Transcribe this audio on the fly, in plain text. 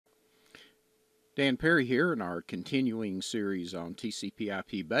Dan Perry here in our continuing series on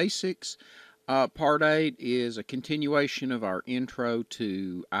TCP/IP basics. Part 8 is a continuation of our intro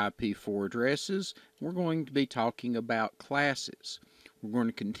to IP4 addresses. We're going to be talking about classes. We're going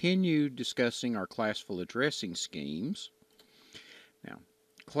to continue discussing our classful addressing schemes. Now,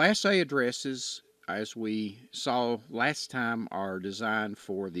 Class A addresses, as we saw last time, are designed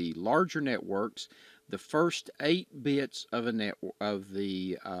for the larger networks. The first 8 bits of the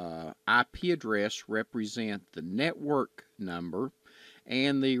IP address represent the network number,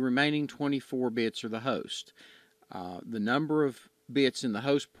 and the remaining 24 bits are the host. The number of bits in the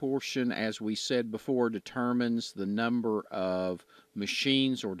host portion, as we said before, determines the number of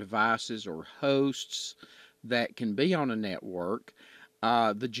machines or devices or hosts that can be on a network.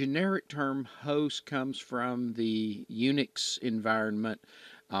 The generic term host comes from the Unix environment.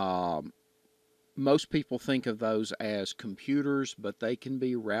 Most people think of those as computers, but they can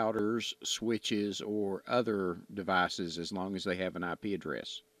be routers, switches, or other devices as long as they have an IP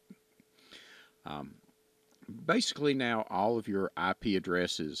address. Basically, now all of your IP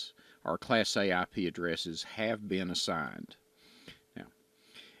addresses, or Class A IP addresses, have been assigned. Now,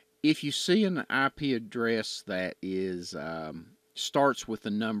 if you see an IP address that is starts with the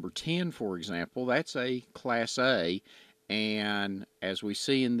number 10, for example, that's a Class A, and as we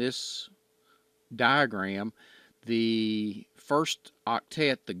see in this diagram, the first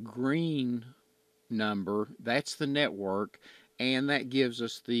octet, the green number, that's the network, and that gives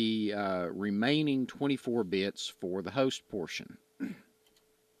us the remaining 24 bits for the host portion. Now,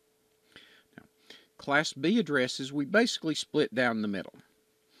 Class B addresses, we basically split down the middle.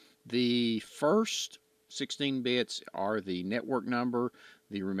 The first 16 bits are the network number.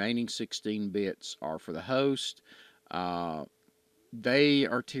 The remaining 16 bits are for the host. They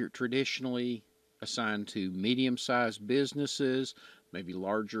are traditionally assigned to medium-sized businesses, maybe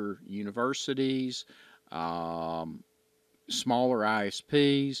larger universities, smaller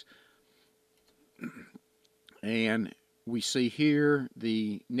ISPs. And we see here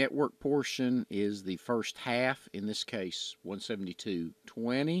the network portion is the first half, in this case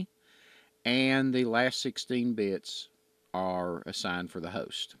 172.20, and the last 16 bits are assigned for the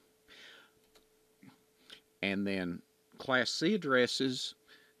host. And then Class C addresses,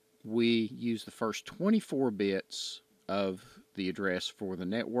 we use the first 24 bits of the address for the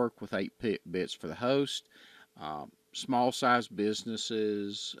network with 8 bits for the host. Small size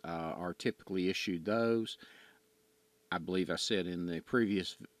businesses are typically issued those. I believe I said in the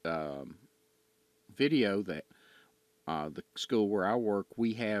previous video that the school where I work,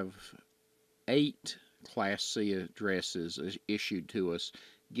 we have 8 Class C addresses issued to us,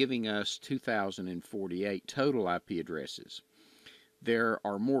 giving us 2,048 total IP addresses. There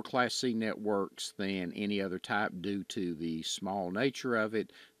are more Class C networks than any other type due to the small nature of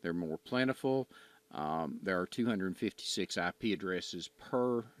it. They're more plentiful. There are 256 IP addresses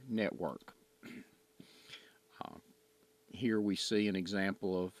per network. Here we see an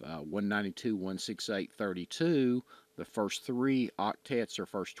example of 192.168.32. The first 3 octets or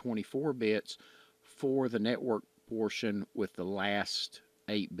first 24 bits for the network portion, with the last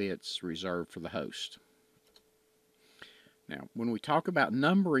 8 bits reserved for the host. Now, when we talk about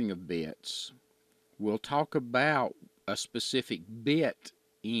numbering of bits, we'll talk about a specific bit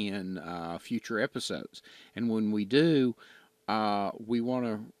in future episodes. And when we do, we want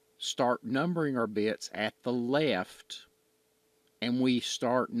to start numbering our bits at the left, and we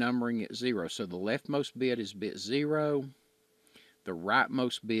start numbering at 0. So the leftmost bit is bit 0, the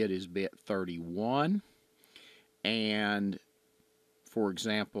rightmost bit is bit 31, and for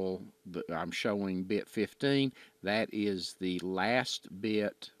example, I'm showing bit 15. That is the last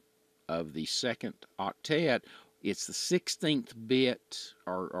bit of the second octet. It's the 16th bit,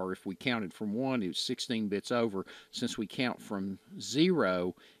 or if we counted from 1, it's 16 bits over. Since we count from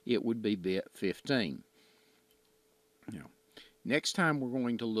 0, it would be bit 15. Now, next time we're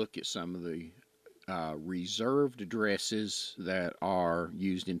going to look at some of the reserved addresses that are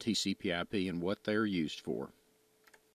used in TCP/IP and what they're used for.